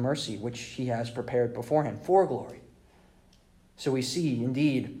vessels of mercy, which he has prepared beforehand for glory. So we see,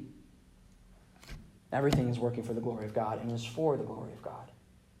 indeed, everything is working for the glory of God and is for the glory of God.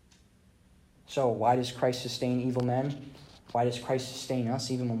 So why does Christ sustain evil men? Why does Christ sustain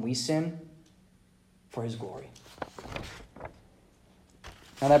us even when we sin? For his glory.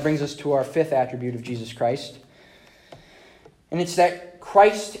 Now that brings us to our fifth attribute of Jesus Christ. And it's that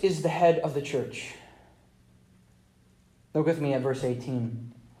Christ is the head of the church. Look with me at verse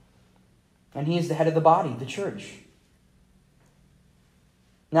 18. And he is the head of the body, the church.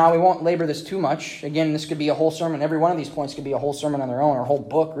 Now, we won't labor this too much. Again, this could be a whole sermon. Every one of these points could be a whole sermon on their own, or a whole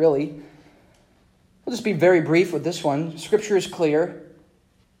book, really. We'll just be very brief with this one. Scripture is clear.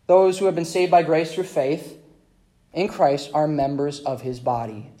 Those who have been saved by grace through faith in Christ are members of his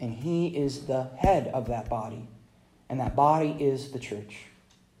body. And he is the head of that body. And that body is the church.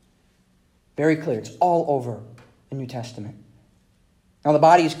 Very clear. It's all over the New Testament. Now the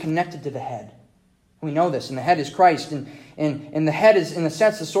body is connected to the head. We know this, and the head is Christ, and the head is, in a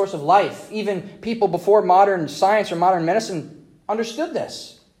sense, the source of life. Even people before modern science or modern medicine understood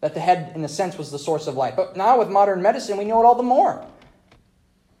this, that the head, in a sense, was the source of life. But now with modern medicine, we know it all the more.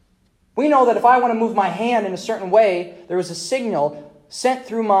 We know that if I want to move my hand in a certain way, there is a signal sent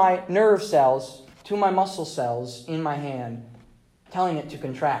through my nerve cells to my muscle cells in my hand, telling it to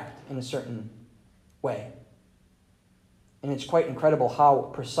contract in a certain way. And it's quite incredible how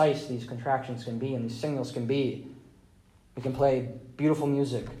precise these contractions can be and these signals can be. We can play beautiful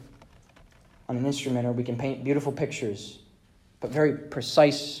music on an instrument, or we can paint beautiful pictures, but very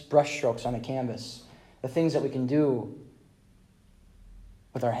precise brushstrokes on a canvas. The things that we can do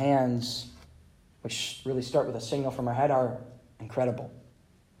with our hands, which really start with a signal from our head, are incredible.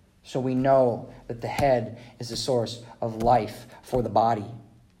 So we know that the head is the source of life for the body.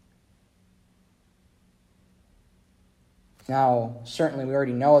 Now, certainly we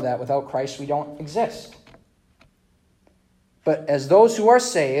already know that without Christ we don't exist. But as those who are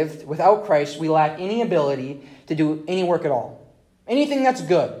saved, without Christ, we lack any ability to do any work at all. Anything that's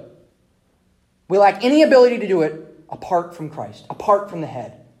good. We lack any ability to do it apart from Christ, apart from the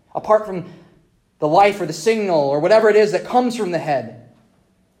head, apart from the life or the signal or whatever it is that comes from the head.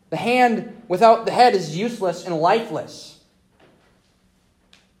 The hand without the head is useless and lifeless.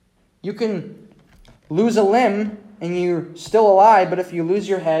 You can lose a limb and you're still alive, but if you lose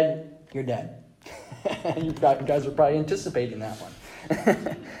your head, you're dead. You guys are probably anticipating that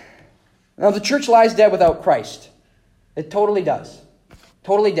one. Now, the church lies dead without Christ. It totally does.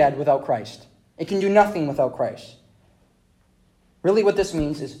 Totally dead without Christ. It can do nothing without Christ. Really what this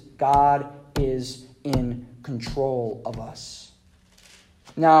means is God is in control of us.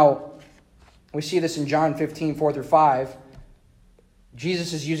 Now, we see this in John 15, 4 through 5.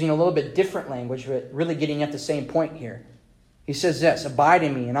 Jesus is using a little bit different language, but really getting at the same point here. He says this, "Abide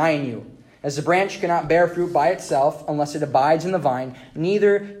in me, and I in you. As the branch cannot bear fruit by itself unless it abides in the vine,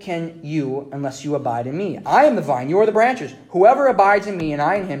 neither can you unless you abide in me. I am the vine, you are the branches. Whoever abides in me and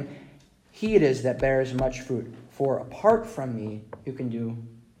I in him, he it is that bears much fruit. For apart from me, you can do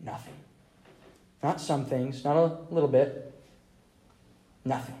nothing." Not some things, not a little bit.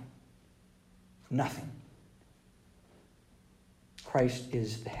 Nothing. Nothing. Christ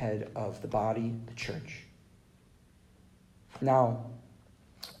is the head of the body, the church. Now,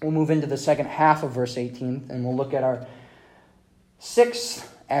 we'll move into the second half of verse 18, and we'll look at our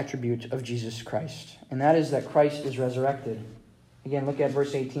sixth attribute of Jesus Christ, and that is that Christ is resurrected. Again, look at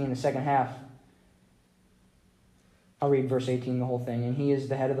verse 18, the second half. I'll read verse 18, the whole thing. "And he is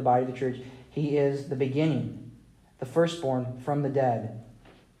the head of the body of the church. He is the beginning, the firstborn from the dead,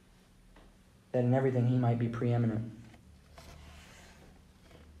 that in everything he might be preeminent."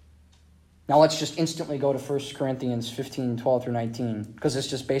 Now let's just instantly go to 1 Corinthians 15, 12 through 19, because this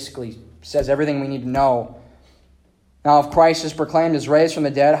just basically says everything we need to know. "Now if Christ is proclaimed as raised from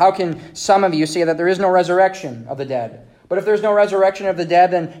the dead, how can some of you say that there is no resurrection of the dead? But if there's no resurrection of the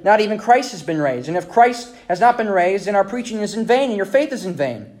dead, then not even Christ has been raised. And if Christ has not been raised, then our preaching is in vain and your faith is in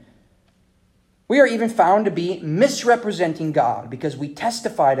vain. We are even found to be misrepresenting God, because we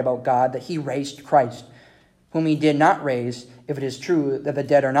testified about God that he raised Christ, whom he did not raise, if it is true that the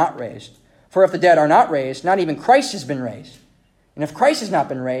dead are not raised. For if the dead are not raised, not even Christ has been raised. And if Christ has not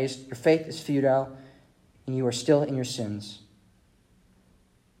been raised, your faith is futile, and you are still in your sins,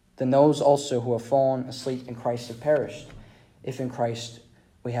 then those also who have fallen asleep in Christ have perished. If in Christ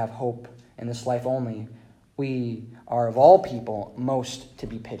we have hope in this life only, we are of all people most to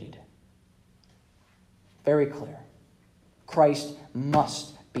be pitied. Very clear. Christ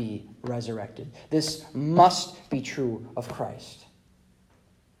must be resurrected. This must be true of Christ.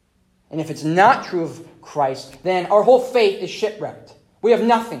 And if it's not true of Christ, then our whole faith is shipwrecked. We have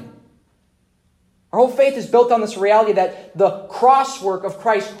nothing. Our whole faith is built on this reality that the cross work of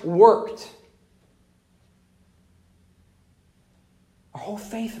Christ worked. Our whole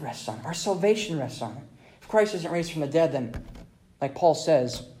faith rests on it. Our salvation rests on it. If Christ isn't raised from the dead, then, like Paul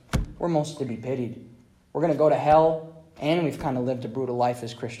says, we're most to be pitied. We're going to go to hell, and we've kind of lived a brutal life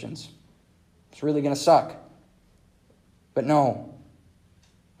as Christians. It's really going to suck. But no,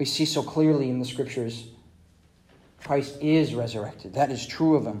 we see so clearly in the Scriptures, Christ is resurrected. That is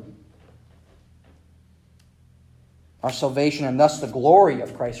true of him. Our salvation and thus the glory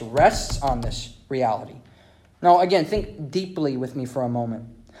of Christ rests on this reality. Now, again, think deeply with me for a moment.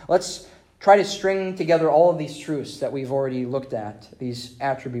 Let's try to string together all of these truths that we've already looked at, these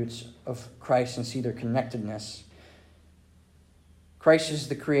attributes of Christ, and see their connectedness. Christ is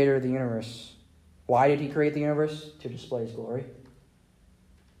the creator of the universe. Why did he create the universe? To display his glory.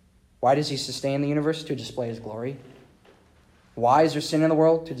 Why does he sustain the universe? To display his glory. Why is there sin in the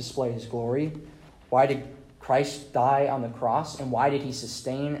world? To display his glory. Why did Christ die on the cross? And why did he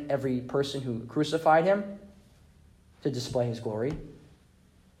sustain every person who crucified him? To display his glory.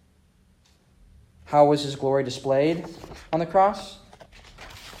 How was his glory displayed on the cross?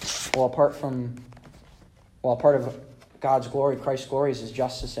 Well, part of God's glory, Christ's glory, is his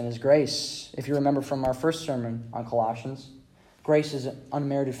justice and his grace. If you remember from our first sermon on Colossians, grace is an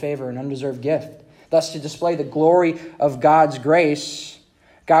unmerited favor, an undeserved gift. Thus, to display the glory of God's grace,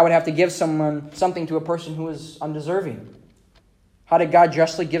 God would have to give something to a person who is undeserving. How did God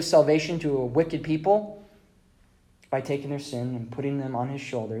justly give salvation to a wicked people? By taking their sin and putting them on his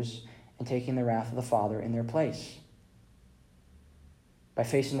shoulders and taking the wrath of the Father in their place. By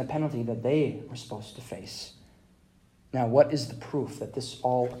facing the penalty that they were supposed to face. Now, what is the proof that this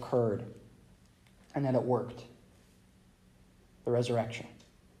all occurred and that it worked? The resurrection.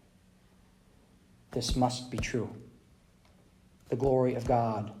 This must be true. The glory of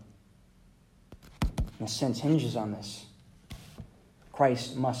God, in a sense, hinges on this.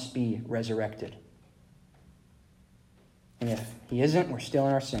 Christ must be resurrected. And if he isn't, we're still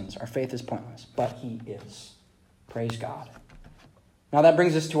in our sins. Our faith is pointless, but he is. Praise God. Now that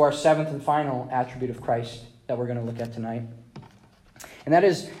brings us to our seventh and final attribute of Christ that we're going to look at tonight. And that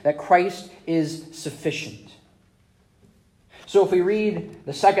is that Christ is sufficient. So if we read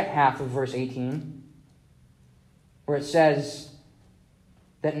the second half of verse 18, where it says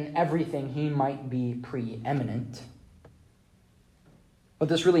that in everything he might be preeminent, what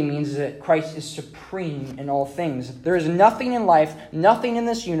this really means is that Christ is supreme in all things. There is nothing in life, nothing in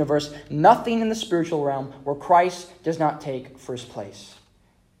this universe, nothing in the spiritual realm where Christ does not take first place.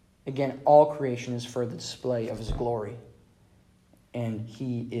 Again, all creation is for the display of his glory, and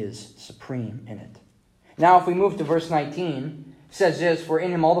he is supreme in it. Now, if we move to verse 19, it says this, "For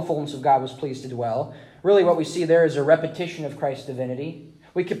in him all the fullness of God was pleased to dwell." Really what we see there is a repetition of Christ's divinity.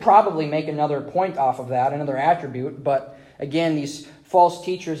 We could probably make another point off of that, another attribute, but again, these false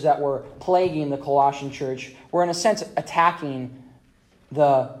teachers that were plaguing the Colossian church were in a sense attacking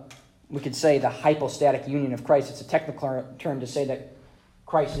we could say, the hypostatic union of Christ. It's a technical term to say that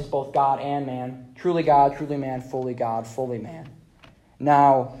Christ is both God and man, truly God, truly man, fully God, fully man.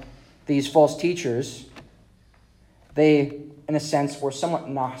 Now, these false teachers, they, in a sense, were somewhat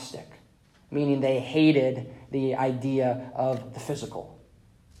Gnostic, meaning they hated the idea of the physical.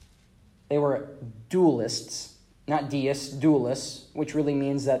 They were dualists, not deists, dualists, which really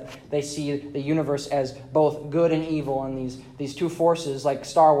means that they see the universe as both good and evil, and these two forces, like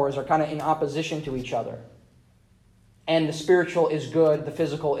Star Wars, are kind of in opposition to each other. And the spiritual is good, the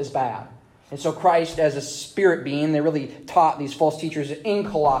physical is bad. And so Christ, as a spirit being, they really taught, these false teachers in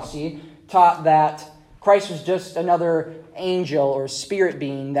Colossae, taught that Christ was just another angel or spirit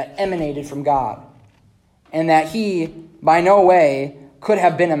being that emanated from God. And that he, by no way, could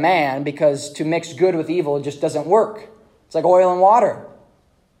have been a man, because to mix good with evil just doesn't work. It's like oil and water.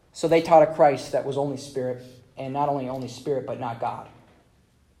 So they taught a Christ that was only spirit, and not only spirit, but not God.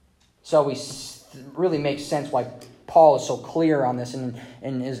 So we really makes sense why Paul is so clear on this and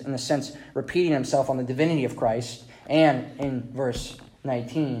is, in a sense, repeating himself on the divinity of Christ, and in verse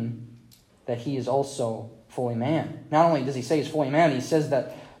 19, that he is also fully man. Not only does he say he's fully man, he says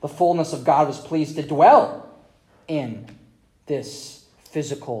that the fullness of God was pleased to dwell in this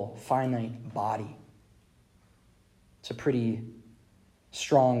physical, finite body. It's a pretty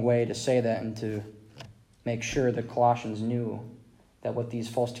strong way to say that and to make sure the Colossians knew that what these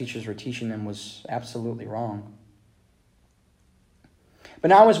false teachers were teaching them was absolutely wrong. But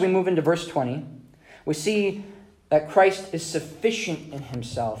now as we move into verse 20, we see that Christ is sufficient in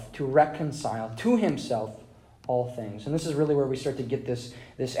himself to reconcile to himself all things. And this is really where we start to get this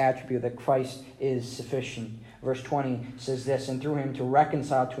attribute that Christ is sufficient. Verse 20 says this, and through him to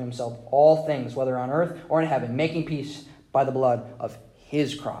reconcile to himself all things, whether on earth or in heaven, making peace by the blood of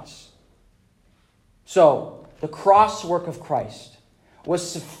his cross. So, the cross work of Christ was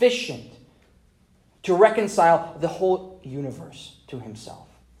sufficient to reconcile the whole universe to himself.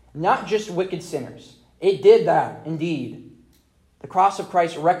 Not just wicked sinners. It did that, indeed. The cross of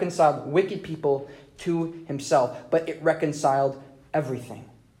Christ reconciled wicked people to himself, but it reconciled everything.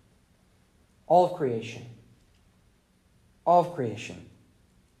 All of creation. All of creation.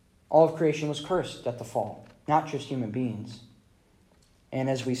 All of creation was cursed at the fall, not just human beings. And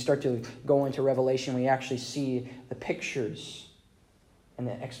as we start to go into Revelation, we actually see the pictures and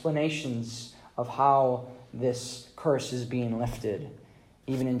the explanations of how this curse is being lifted,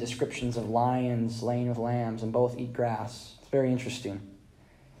 even in descriptions of lions laying with lambs, and both eat grass. It's very interesting.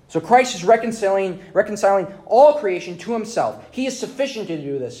 So Christ is reconciling all creation to himself. He is sufficient to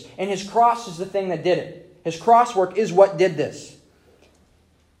do this, and his cross is the thing that did it. His cross work is what did this.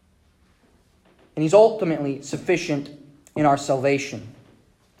 And he's ultimately sufficient in our salvation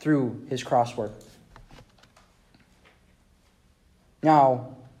through his cross work.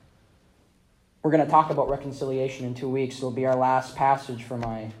 Now, we're going to talk about reconciliation in 2 weeks. It'll be our last passage for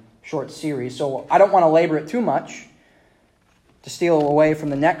my short series. So I don't want to labor it too much to steal away from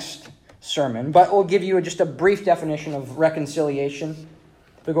the next sermon, but we'll give you just a brief definition of reconciliation.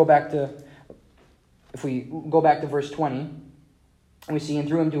 If we go back to verse 20, and we see, and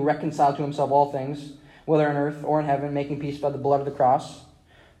through him to reconcile to himself all things, whether on earth or in heaven, making peace by the blood of the cross.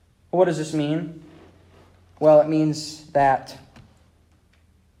 What does this mean? Well, it means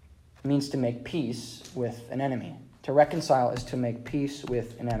to make peace with an enemy. To reconcile is to make peace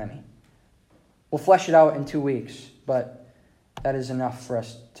with an enemy. We'll flesh it out in 2 weeks, but that is enough for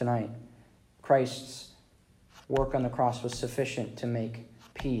us tonight. Christ's work on the cross was sufficient to make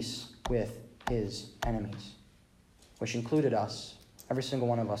peace with his enemies, which included us, every single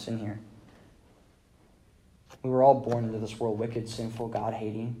one of us in here. We were all born into this world wicked, sinful,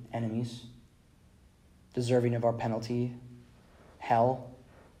 God-hating enemies, deserving of our penalty, hell,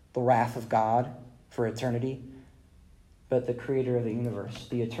 the wrath of God for eternity. But the creator of the universe,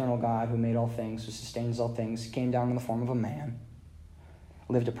 the eternal God who made all things, who sustains all things, came down in the form of a man,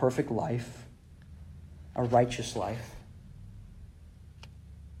 lived a perfect life, a righteous life,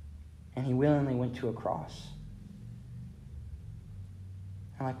 and he willingly went to a cross.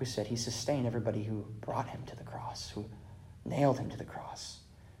 And like we said, he sustained everybody who brought him to the cross, who nailed him to the cross.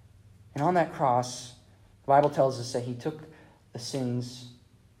 And on that cross, the Bible tells us that he took the sins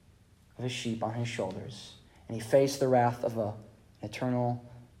of his sheep on his shoulders, and he faced the wrath of an eternal,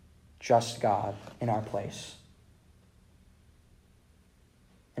 just God in our place.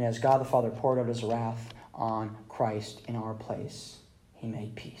 And as God the Father poured out his wrath on Christ in our place, he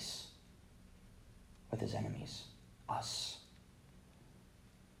made peace with his enemies, us.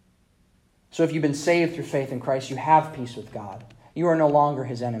 So if you've been saved through faith in Christ, you have peace with God. You are no longer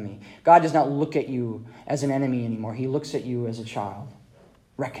his enemy. God does not look at you as an enemy anymore. He looks at you as a child,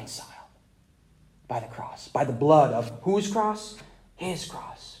 reconciled by the cross, by the blood of whose cross? His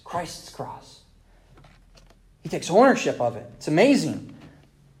cross, Christ's cross. He takes ownership of it. It's amazing.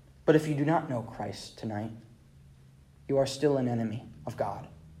 But if you do not know Christ tonight, you are still an enemy of God.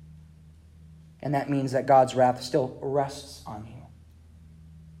 And that means that God's wrath still rests on you.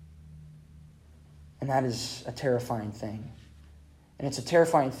 And that is a terrifying thing. And it's a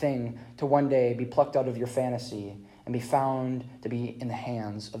terrifying thing to one day be plucked out of your fantasy and be found to be in the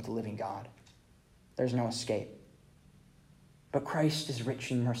hands of the living God. There's no escape. But Christ is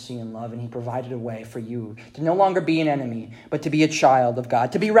rich in mercy and love, and he provided a way for you to no longer be an enemy, but to be a child of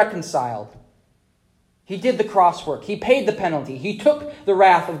God, to be reconciled. He did the cross work. He paid the penalty. He took the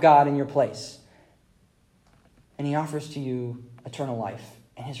wrath of God in your place. And he offers to you eternal life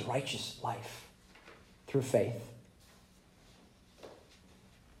and his righteous life through faith.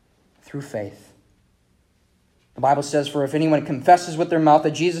 Through faith. The Bible says, for if anyone confesses with their mouth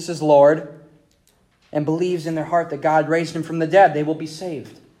that Jesus is Lord and believes in their heart that God raised him from the dead, they will be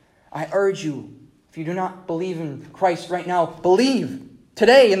saved. I urge you, if you do not believe in Christ right now, believe.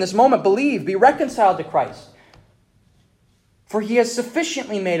 Today, in this moment, believe. Be reconciled to Christ. For he has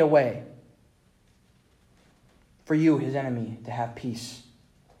sufficiently made a way for you, his enemy, to have peace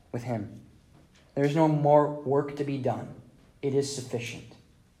with him. There's no more work to be done. It is sufficient.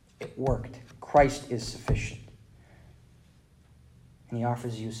 It worked. Christ is sufficient. And he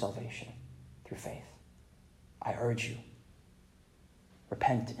offers you salvation through faith. I urge you,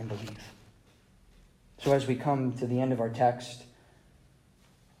 repent and believe. So as we come to the end of our text,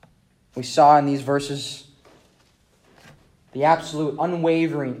 we saw in these verses the absolute,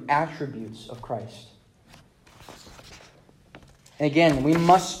 unwavering attributes of Christ. And again, we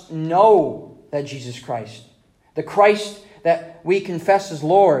must know that Jesus Christ, the Christ that we confess as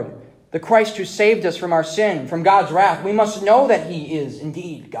Lord, the Christ who saved us from our sin, from God's wrath, we must know that he is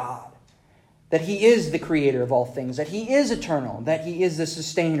indeed God, that he is the creator of all things, that he is eternal, that he is the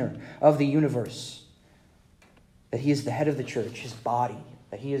sustainer of the universe, that he is the head of the church, his body,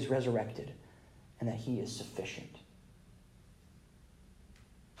 that he is resurrected, and that he is sufficient.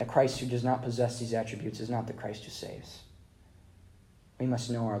 That Christ who does not possess these attributes is not the Christ who saves. We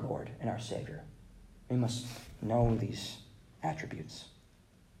must know our Lord and our Savior. We must know these attributes.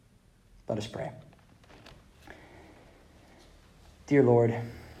 Let us pray. Dear Lord,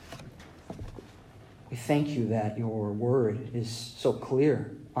 we thank you that your word is so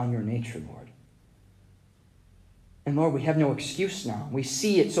clear on your nature, Lord. And Lord, we have no excuse now. We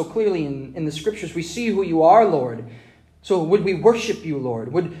see it so clearly in the scriptures. We see who you are, Lord. So would we worship you,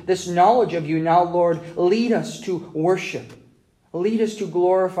 Lord? Would this knowledge of you now, Lord, lead us to worship? Lead us to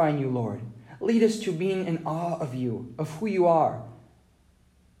glorifying you, Lord. Lead us to being in awe of you, of who you are.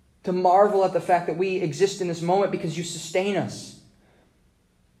 To marvel at the fact that we exist in this moment because you sustain us.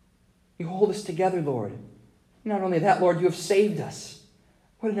 You hold us together, Lord. Not only that, Lord, you have saved us.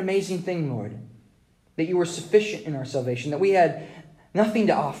 What an amazing thing, Lord. That you were sufficient in our salvation, that we had nothing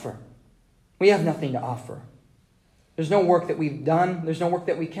to offer. We have nothing to offer. There's no work that we've done. There's no work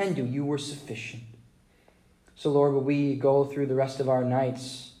that we can do. You were sufficient. So, Lord, will we go through the rest of our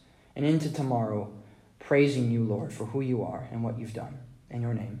nights and into tomorrow praising you, Lord, for who you are and what you've done. In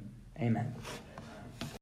your name, amen.